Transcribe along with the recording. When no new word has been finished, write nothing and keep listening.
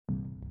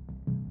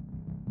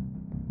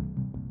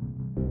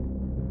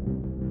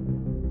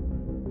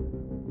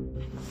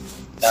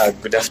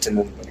Good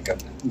afternoon,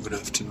 Governor. Good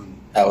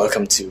afternoon.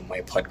 Welcome to my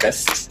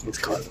podcast. It's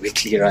called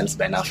Weekly Rants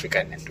by an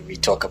African, and we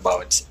talk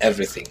about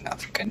everything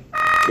African.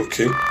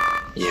 Okay.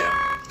 Yeah.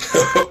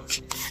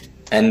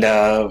 And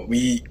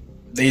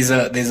there's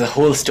a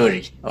whole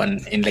story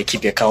in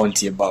Laikipia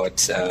County about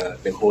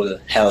the whole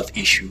health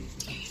issue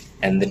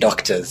and the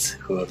doctors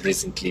who have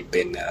recently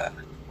been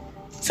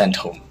sent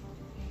home.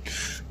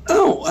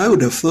 Oh, I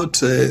would have thought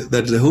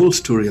that the whole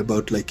story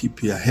about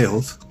Laikipia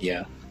Health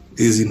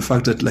is in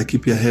fact that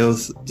Laikipia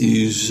Health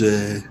is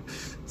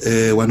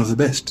one of the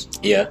best.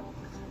 Yeah.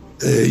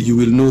 You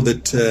will know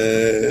that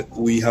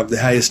we have the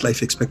highest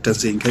life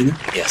expectancy in Kenya.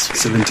 Yes.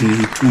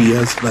 72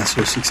 years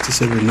versus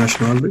 67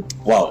 national average.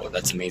 Wow,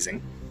 that's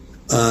amazing.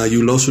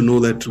 You'll also know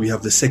that we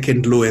have the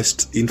second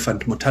lowest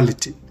infant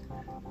mortality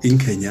in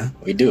Kenya.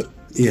 We do.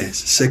 Yes,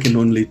 second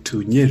only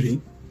to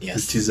Nyeri. Yes.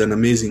 Which is an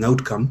amazing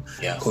outcome,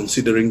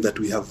 considering that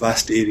we have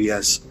vast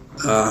areas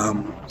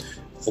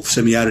of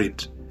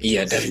semi-arid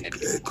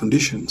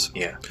conditions.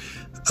 Yeah.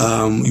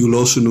 You'll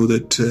also know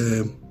that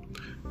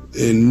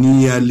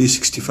nearly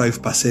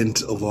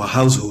 65% of our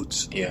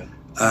households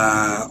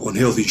are on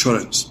health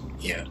insurance.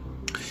 Yeah.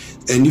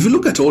 And if you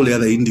look at all the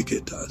other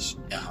indicators,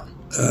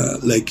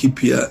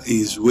 Laikipia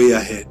is way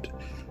ahead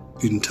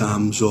in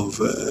terms of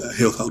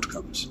health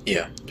outcomes.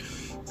 Yeah.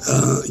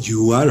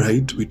 You are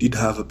right. We did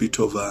have a bit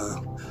of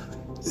a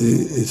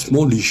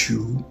small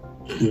issue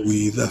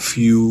with a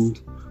few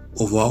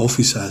of our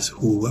officers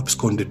who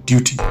absconded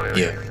duty.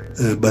 Yeah.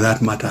 But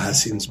that matter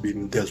has since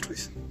been dealt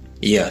with.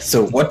 Yeah.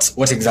 So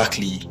what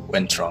exactly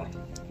went wrong?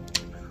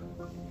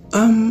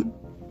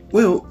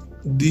 Well,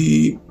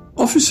 the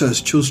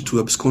officers chose to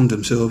abscond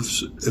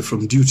themselves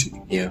from duty.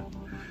 Yeah.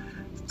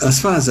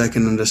 As far as I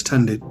can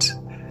understand it,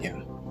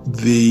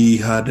 they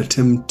had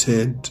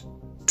attempted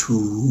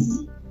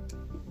to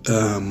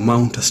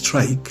mount a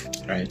strike,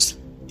 right,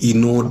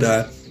 in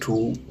order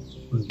to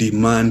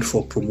demand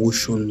for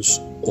promotions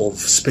of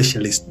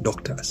specialist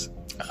doctors.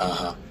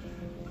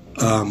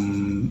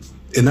 And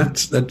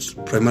that's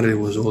primarily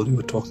was all you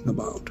were talking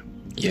about.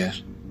 Yeah.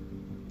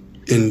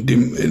 And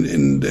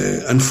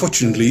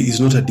unfortunately, it's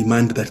not a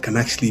demand that can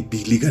actually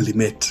be legally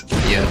met.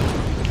 Yeah.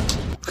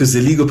 Because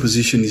the legal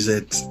position is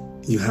that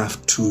you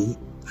have to,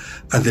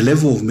 at the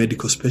level of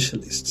medical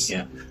specialists,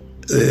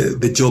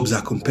 the jobs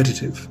are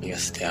competitive.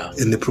 Yes, they are.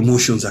 And the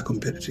promotions are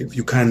competitive.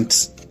 You can't,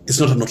 it's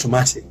not an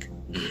automatic.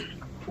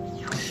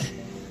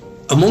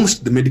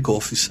 Amongst the medical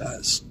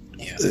officers,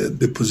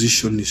 the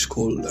position is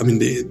called,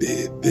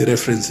 the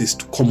reference is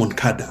to common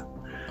cadre.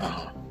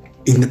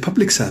 In the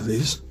public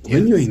service,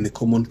 when you're in the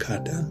common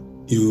cadre,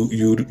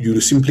 you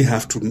simply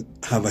have to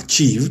have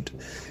achieved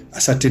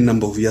a certain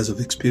number of years of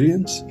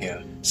experience,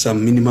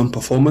 some minimum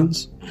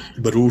performance,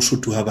 but also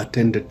to have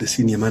attended the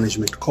senior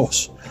management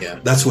course.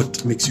 That's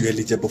what makes you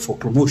eligible for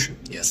promotion.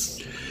 Yes.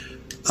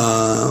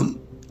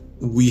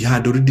 We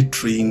had already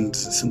trained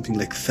something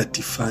like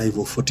 35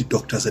 or 40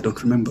 doctors, I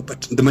don't remember,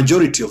 but the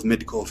majority of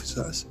medical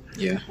officers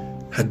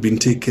had been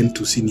taken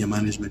to senior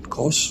management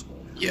course,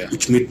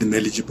 which made them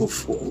eligible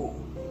for,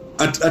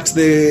 at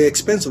the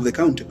expense of the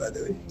county, by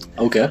the way.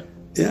 Okay.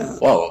 Yeah.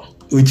 Wow.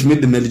 Which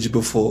made them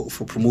eligible for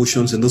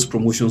promotions, and those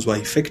promotions were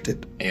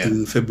effected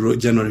in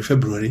January,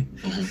 February.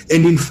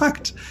 And in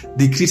fact,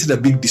 they created a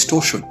big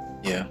distortion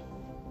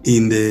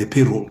in the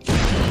payroll.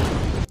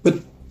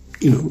 But,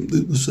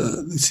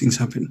 these things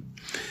happen.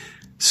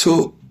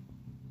 So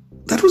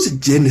that was the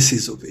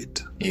genesis of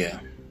it. Yeah.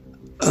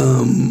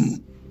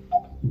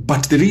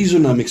 But the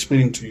reason I'm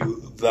explaining to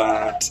you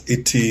that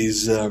it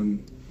is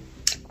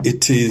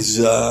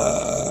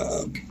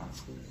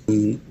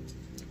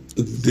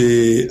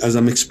as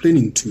I'm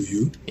explaining to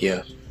you,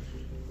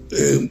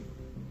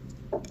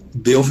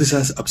 the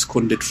officers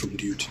absconded from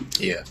duty.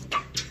 Yeah.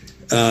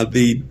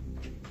 They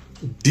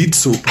did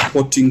so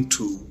purporting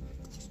to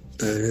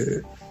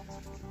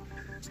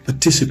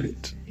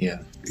participate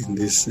in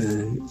this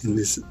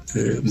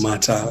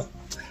matter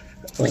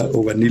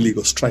of an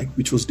illegal strike,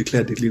 which was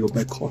declared illegal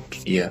by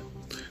court. Yeah.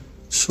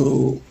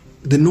 So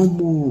the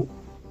normal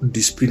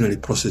disciplinary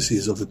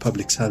processes of the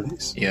public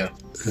service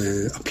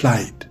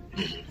applied.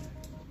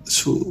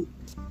 So,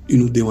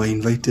 they were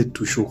invited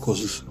to show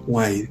causes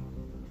why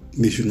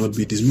they should not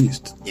be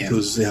dismissed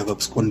because they have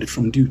absconded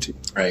from duty.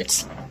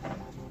 Right.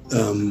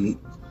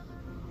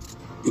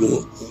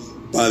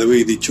 By the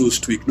way, they chose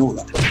to ignore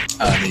that.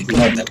 They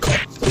ignored that call.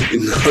 They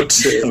did not.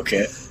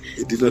 Okay.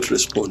 They did not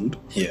respond.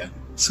 Yeah.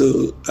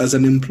 So, as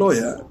an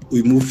employer,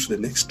 we moved to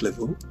the next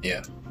level.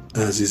 Yeah.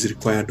 As is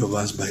required of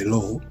us by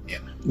law. Yeah.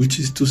 Which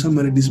is to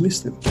summary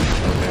dismiss them.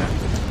 Okay.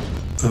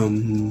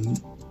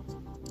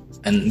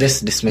 And this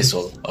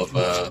dismissal of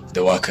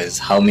the workers,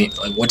 how many?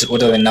 What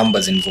are the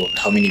numbers involved?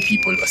 How many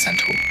people were sent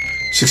home?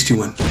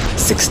 61.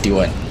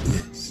 61.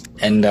 Yes.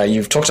 And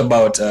you've talked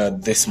about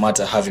this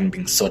matter having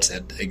been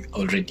sorted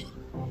already.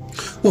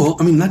 Well,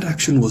 that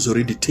action was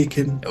already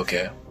taken.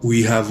 Okay.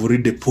 We have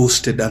already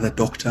posted other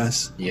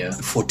doctors.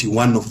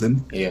 41 of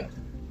them.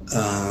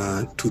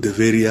 To the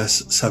various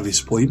service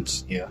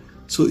points.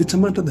 So it's a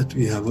matter that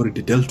we have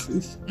already dealt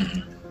with.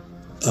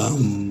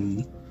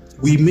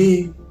 we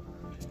may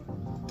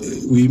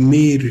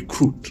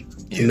recruit,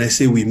 and I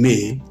say we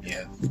may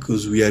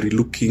because we are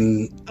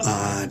looking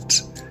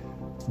at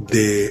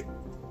the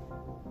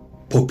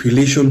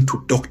population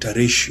to doctor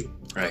ratio,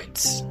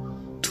 right,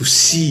 to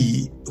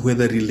see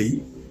whether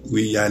really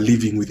we are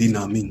living within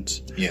our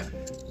means.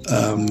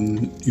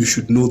 You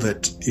should know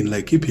that in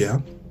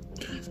Laikipia,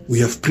 we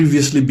have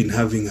previously been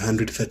having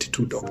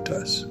 132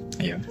 doctors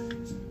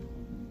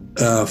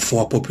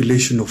for a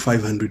population of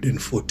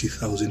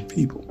 540,000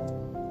 people.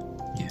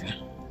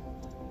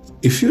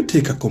 If you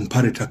take a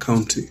comparator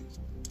county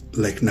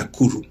like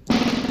Nakuru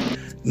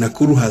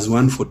has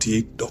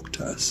 148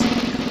 doctors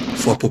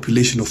for a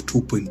population of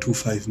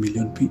 2.25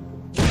 million people.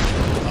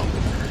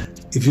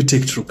 If you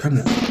take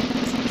Turkana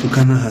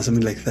has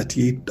something like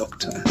 38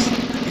 doctors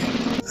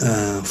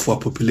for a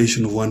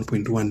population of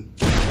 1.1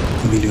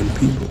 million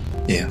people.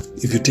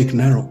 If you take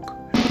Narok,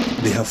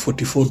 they have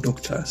 44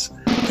 doctors,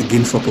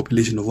 again for a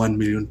population of 1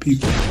 million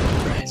people.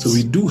 Right. So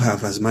we do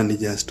have, as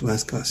managers, to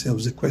ask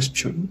ourselves the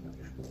question,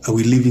 are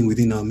we living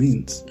within our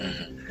means?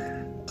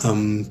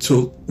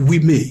 So we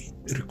may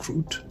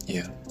recruit,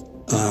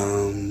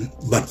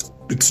 but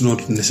it's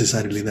not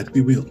necessarily that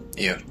we will.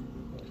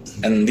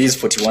 And these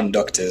 41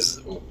 doctors,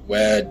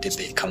 where did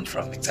they come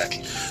from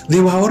exactly? They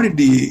were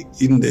already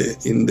in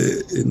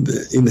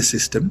the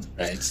system.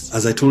 Right.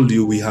 As I told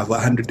you, we have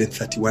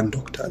 131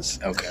 doctors.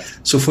 Okay.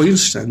 So, for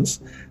instance,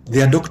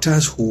 there are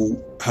doctors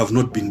who have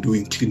not been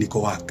doing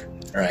clinical work.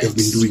 Right. They've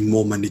been doing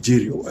more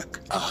managerial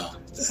work.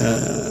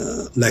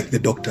 Like the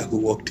doctor who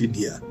walked in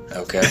here.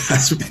 Okay.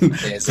 Has been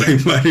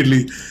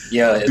primarily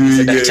doing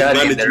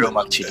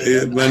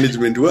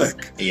management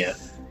work.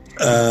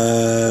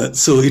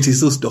 So it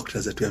is those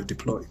doctors that we have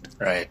deployed.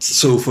 Right.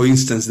 So, for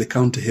instance, the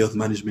county health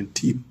management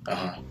team,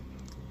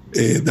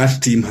 that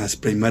team has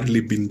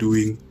primarily been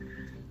doing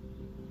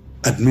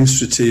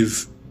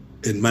administrative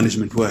and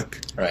management work,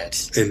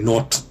 right, and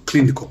not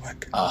clinical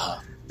work. Uh-huh.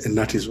 And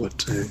that is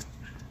what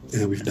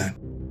we've done.